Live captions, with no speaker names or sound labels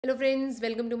Hello friends,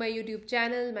 welcome to my YouTube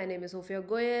channel. My name is Sofia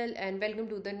Goyal and welcome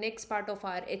to the next part of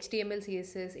our HTML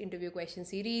CSS interview question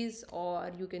series,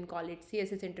 or you can call it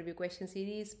CSS interview question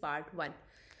series part 1.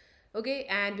 Okay,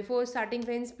 and before starting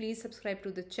friends, please subscribe to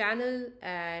the channel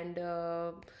and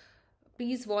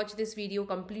please watch this video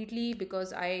completely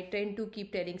because I tend to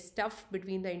keep telling stuff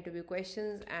between the interview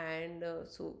questions, and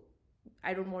so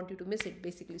I don't want you to miss it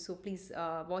basically. So please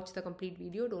watch the complete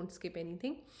video, don't skip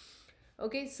anything.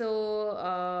 Okay,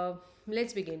 so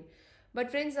let's begin.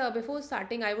 But friends, before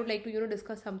starting, I would like to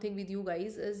discuss something with you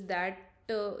guys. Is that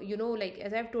like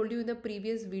as I've told you in the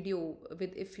previous video,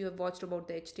 with if you have watched about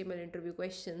the HTML interview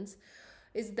questions,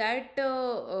 is that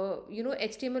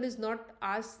HTML is not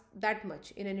asked that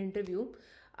much in an interview.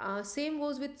 Same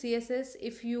goes with CSS.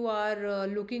 If you are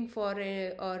looking for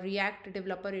a React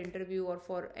developer interview, or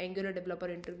for Angular developer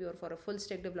interview, or for a full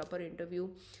stack developer interview,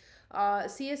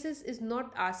 CSS is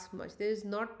not asked much. There is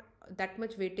not that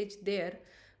much weightage there.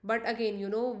 But again,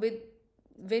 with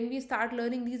when we start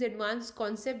learning these advanced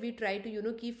concepts, we try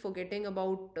to keep forgetting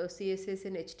about CSS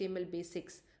and HTML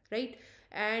basics, right?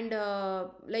 And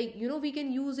we can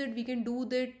use it, we can do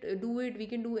it, we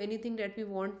can do anything that we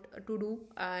want to do.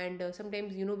 And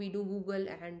sometimes we do Google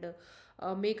and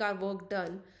make our work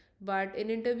done. But in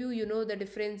interview, the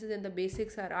differences and the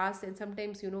basics are asked, and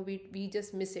sometimes we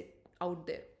just miss it out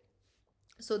there.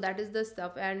 So that is the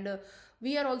stuff. And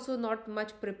we are also not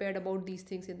much prepared about these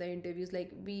things in the interviews.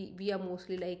 Like we are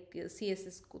mostly like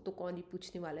CSS ko to kaun hi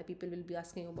puchne wala hai. People will be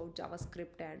asking about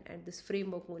JavaScript and this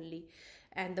framework only,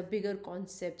 and the bigger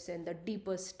concepts and the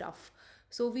deeper stuff.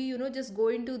 So we just go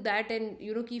into that and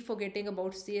keep forgetting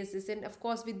about CSS. And of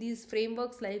course, with these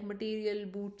frameworks like Material,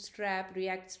 Bootstrap,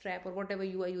 React Strap, or whatever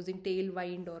you are using,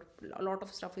 Tailwind, or a lot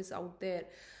of stuff is out there,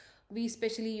 we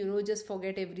especially just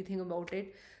forget everything about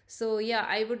it. So yeah,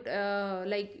 I would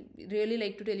really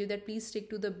like to tell you that please stick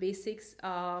to the basics.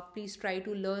 Please try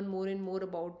to learn more and more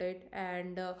about it.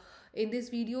 And in this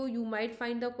video you might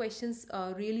find the questions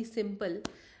really simple,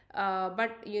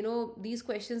 but these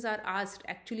questions are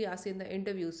actually asked in the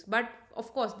interviews. But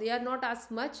of course they are not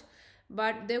asked much.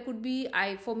 But there could be,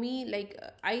 I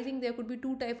think there could be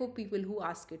two type of people who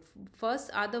ask it.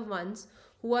 First are the ones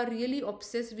who are really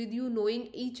obsessed with you knowing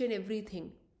each and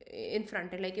everything in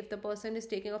front end. Like if the person is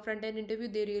taking a front end interview,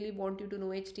 they really want you to know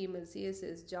HTML,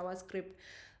 CSS, JavaScript,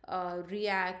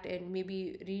 React, and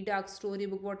maybe Redux,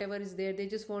 Storybook, whatever is there. They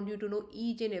just want you to know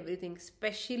each and everything,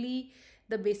 especially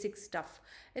the basic stuff.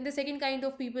 And the second kind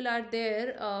of people are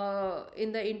there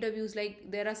in the interviews.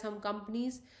 Like there are some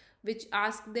companies which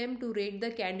ask them to rate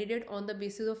the candidate on the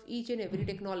basis of each and every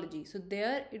technology. So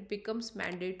there it becomes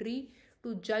mandatory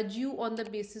to judge you on the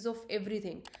basis of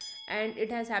everything. And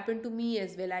it has happened to me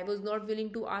as well. I was not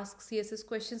willing to ask CSS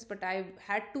questions, but I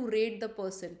had to rate the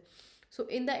person. So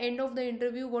in the end of the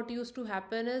interview, what used to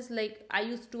happen is, like, I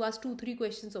used to ask 2-3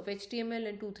 questions of HTML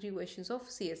and 2-3 questions of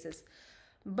CSS.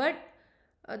 But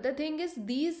the thing is,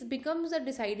 these becomes the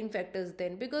deciding factors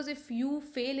then, because if you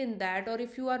fail in that, or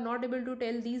if you are not able to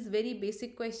tell these very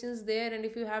basic questions there, and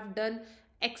if you have done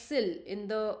excel in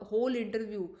the whole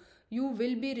interview, you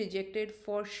will be rejected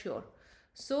for sure.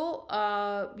 So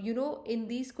in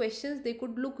these questions, they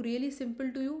could look really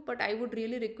simple to you, but I would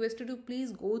really request you to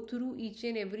please go through each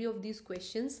and every of these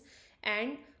questions,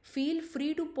 and feel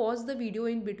free to pause the video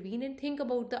in between and think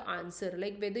about the answer,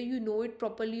 like whether you know it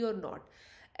properly or not.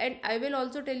 And I will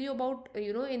also tell you about,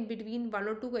 in between, 1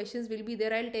 or 2 questions will be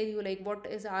there. I'll tell you like what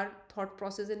is our thought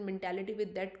process and mentality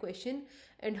with that question,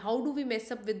 and how do we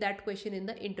mess up with that question in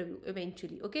the interview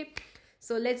eventually. Okay,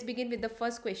 so let's begin with the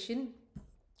first question.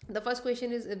 The first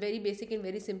question is very basic and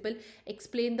very simple.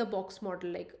 Explain the box model.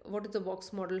 Like, what is the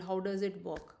box model, how does it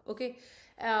work? Okay.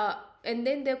 And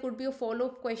then there could be a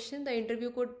follow-up question. The interview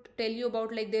could tell you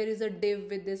about, like, there is a div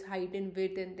with this height and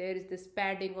width, and there is this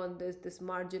padding on this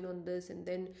margin on this, and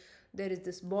then there is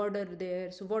this border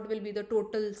there. So what will be the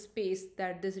total space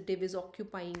that this div is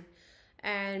occupying?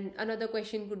 And another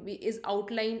question could be, is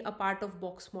outline a part of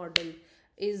box model?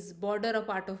 Is border a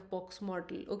part of box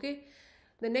model? Okay.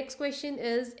 The next question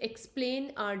is,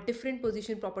 explain different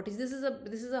position properties. This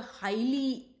is a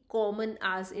highly common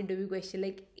asked interview question.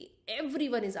 Like,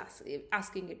 everyone is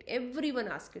asking it. Everyone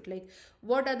asks it. Like,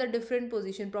 what are the different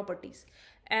position properties?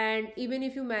 And even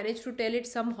if you manage to tell it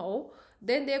somehow,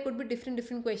 then there could be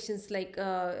different questions, like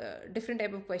different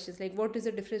type of questions. Like, what is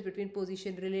the difference between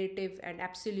position, relative, and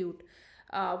absolute?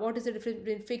 What is the difference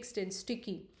between fixed and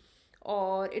sticky?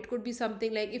 Or it could be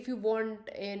something like, if you want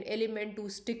an element to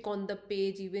stick on the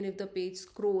page even if the page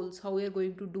scrolls, how you're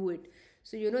going to do it.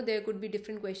 So there could be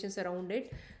different questions around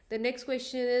it. The next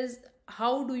question is,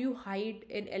 how do you hide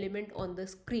an element on the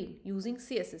screen using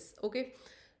CSS? Okay,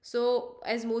 So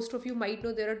as most of you might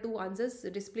know, there are two answers: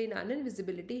 display none and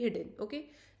visibility hidden.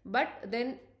 Okay, but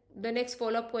then the next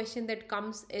follow-up question that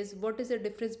comes is, what is the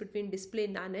difference between display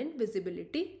none and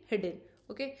visibility hidden?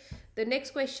 Okay, the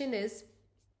next question is,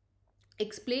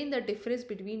 explain the difference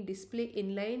between display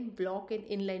inline block and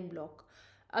inline block.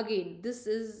 Again, this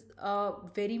is a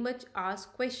very much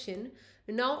asked question.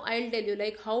 Now I'll tell you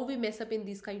like how we mess up in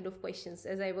these kind of questions,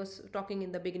 as I was talking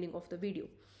in the beginning of the video.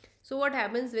 So what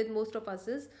happens with most of us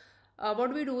is,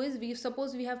 what we do is, we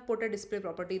suppose we have put a display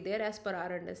property there as per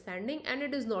our understanding and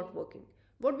it is not working.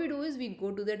 What we do is, we go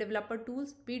to the developer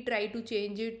tools, we try to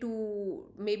change it to,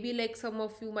 maybe like some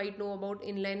of you might know about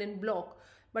inline and block,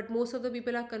 but most of the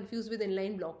people are confused with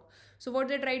inline block. So what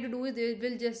they try to do is, they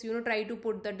will just try to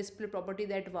put the display property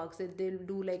that works. They'll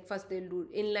do like, first they'll do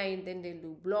inline, then they'll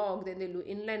do block, then they'll do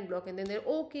inline block, and then they're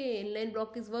okay, inline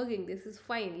block is working, this is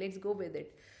fine, let's go with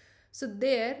it. So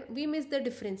there we miss the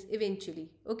difference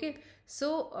eventually. Okay,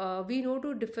 so we know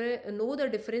the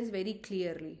difference very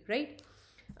clearly, right?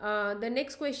 The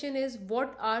next question is,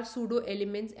 what are pseudo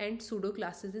elements and pseudo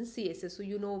classes in CSS? So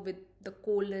with the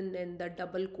colon and the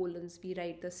double colons we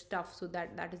write the stuff, so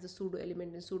that is the pseudo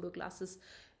element and pseudo classes,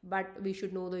 but we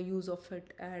should know the use of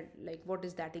it and like what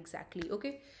is that exactly.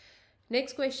 Okay,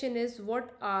 next question is,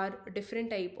 what are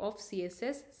different type of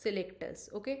CSS selectors?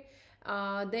 Okay,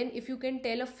 then if you can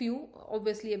tell a few,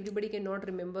 obviously everybody cannot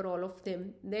remember all of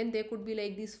them, then there could be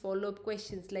like these follow-up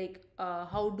questions like,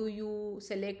 how do you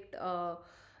select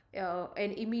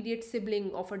an immediate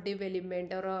sibling of a div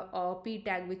element, or a p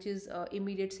tag which is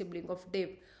immediate sibling of div,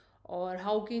 or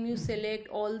how can you select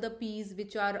all the p's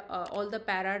which are all the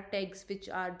para tags which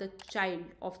are the child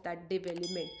of that div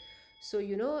element. So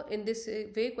in this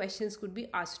way questions could be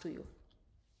asked to you.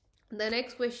 The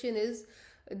next question is,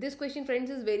 this question friends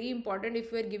is very important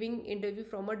if you are giving interview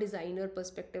from a designer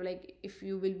perspective, like if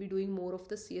you will be doing more of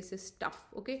the CSS stuff.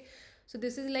 Okay, so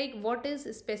this is like, what is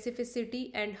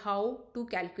specificity and how to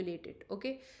calculate it?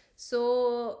 Okay,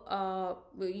 so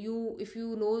if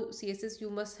you know CSS, you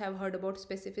must have heard about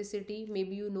specificity.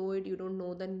 Maybe you know it, you don't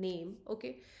know the name.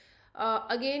 Okay,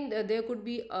 again there could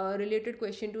be a related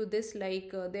question to this,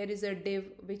 like there is a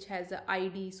div which has a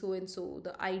id so and so,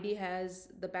 the id has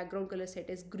the background color set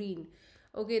as green.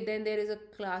 Okay, then there is a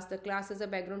class, the class has a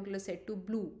background color set to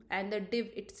blue, and the div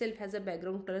itself has a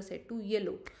background color set to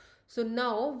yellow. So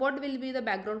now what will be the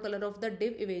background color of the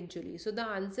div eventually? So the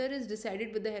answer is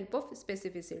decided with the help of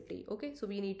specificity. Okay, so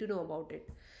we need to know about it.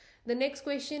 The next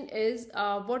question is,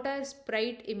 what are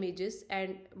sprite images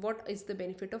and what is the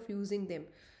benefit of using them?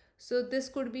 So this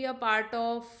could be a part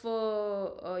of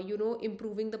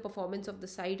improving the performance of the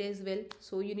site as well.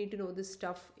 So you need to know this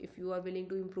stuff if you are willing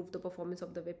to improve the performance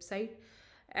of the website.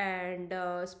 And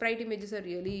sprite images are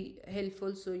really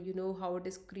helpful, so you know how it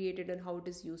is created and how it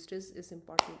is used is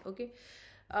important. Okay,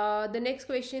 the next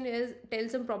question is, tell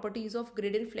some properties of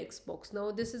grid and flexbox.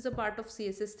 Now this is a part of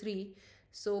CSS3,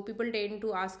 so people tend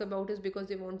to ask about it because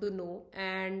they want to know.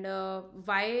 And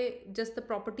why just the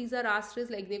properties are asked is,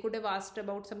 like they could have asked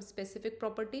about some specific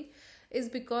property, is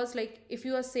because like if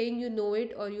you are saying you know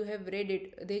it or you have read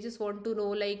it, they just want to know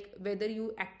like whether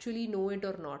you actually know it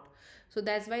or not. So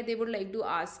that's why they would like to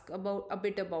ask about a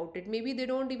bit about it. Maybe they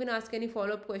don't even ask any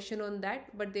follow-up question on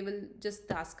that, but they will just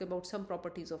ask about some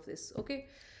properties of this. Okay,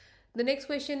 the next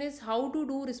question is, how to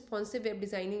do responsive web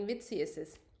designing with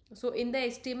CSS. So in the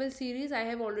HTML series, I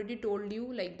have already told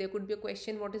you, like there could be a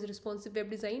question, what is responsive web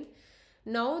design?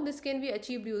 Now this can be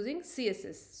achieved using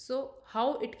CSS. So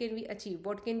how it can be achieved?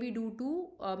 What can we do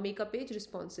to make a page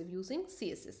responsive using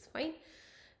CSS? Fine.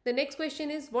 The next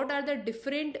question is, what are the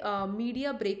different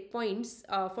media breakpoints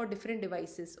for different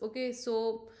devices? Okay,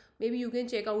 so maybe you can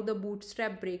check out the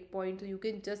Bootstrap breakpoint. You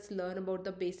can just learn about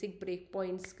the basic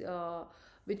breakpoints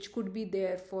which could be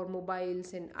there for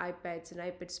mobiles and iPads and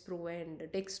iPads Pro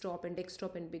and desktop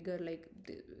and bigger. Like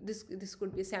this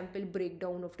could be a sample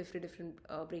breakdown of different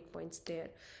breakpoints there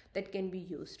that can be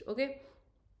used. Okay.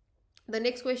 The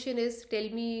next question is, tell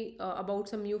me about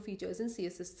some new features in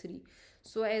CSS3.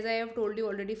 So as I have told you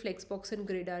already, Flexbox and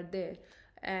Grid are there,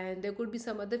 and there could be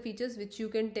some other features which you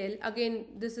can tell. Again,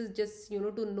 this is just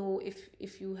to know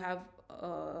if you have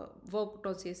worked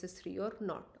on CSS3 or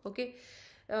not. Okay.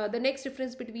 The next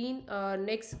difference between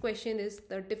next question is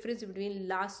the difference between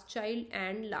last child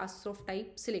and last of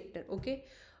type selector. Okay,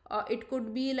 it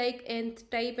could be like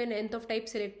nth type and nth of type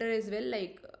selector as well.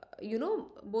 Like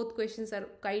both questions are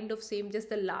kind of same, just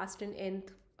the last and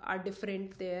nth are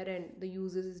different there and the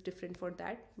uses is different for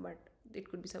that, but it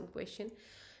could be some question.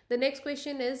 The next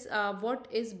question is, what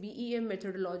is BEM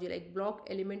methodology, like block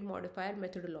element modifier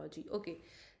methodology? Okay,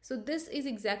 So this is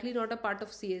exactly not a part of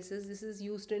CSS. This is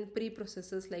used in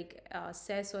pre-processors like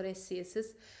SES or SCSS,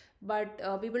 but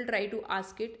people try to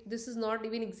ask it. This is not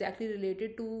even exactly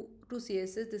related to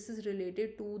CSS. This is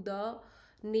related to the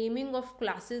naming of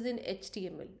classes in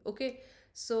HTML. Okay,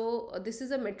 so this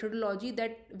is a methodology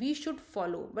that we should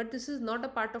follow, but this is not a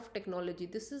part of technology.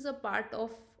 This is a part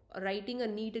of writing a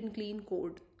neat and clean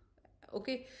code.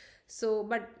 Okay, so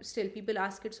but still people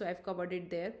ask it, so I've covered it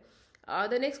there.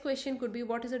 The next question could be,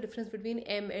 what is the difference between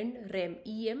M and REM?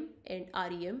 EM and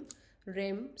REM.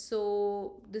 REM,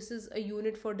 so this is a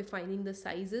unit for defining the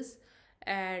sizes,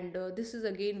 and this is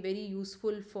again very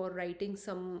useful for writing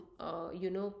some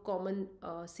common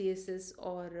CSS,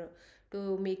 or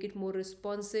to make it more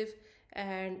responsive,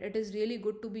 and it is really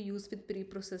good to be used with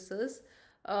preprocessors.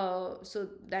 So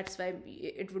that's why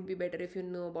it would be better if you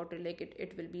know about it, like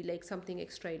it will be like something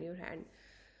extra in your hand.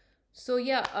 So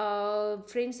yeah,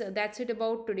 friends, that's it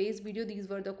about today's video. These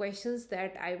were the questions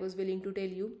that I was willing to tell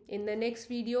you. In the next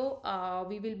video,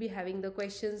 we will be having the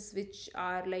questions which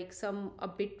are like some a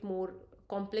bit more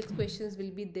complex questions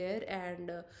will be there,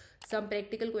 and some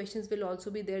practical questions will also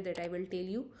be there that I will tell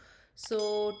you.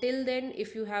 So till then,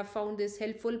 if you have found this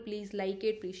helpful, please like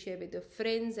it, please share with your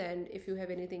friends, and if you have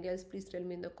anything else, please tell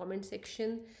me in the comment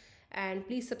section, and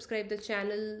please subscribe the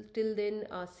channel. Till then,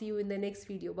 see you in the next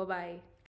video. Bye bye.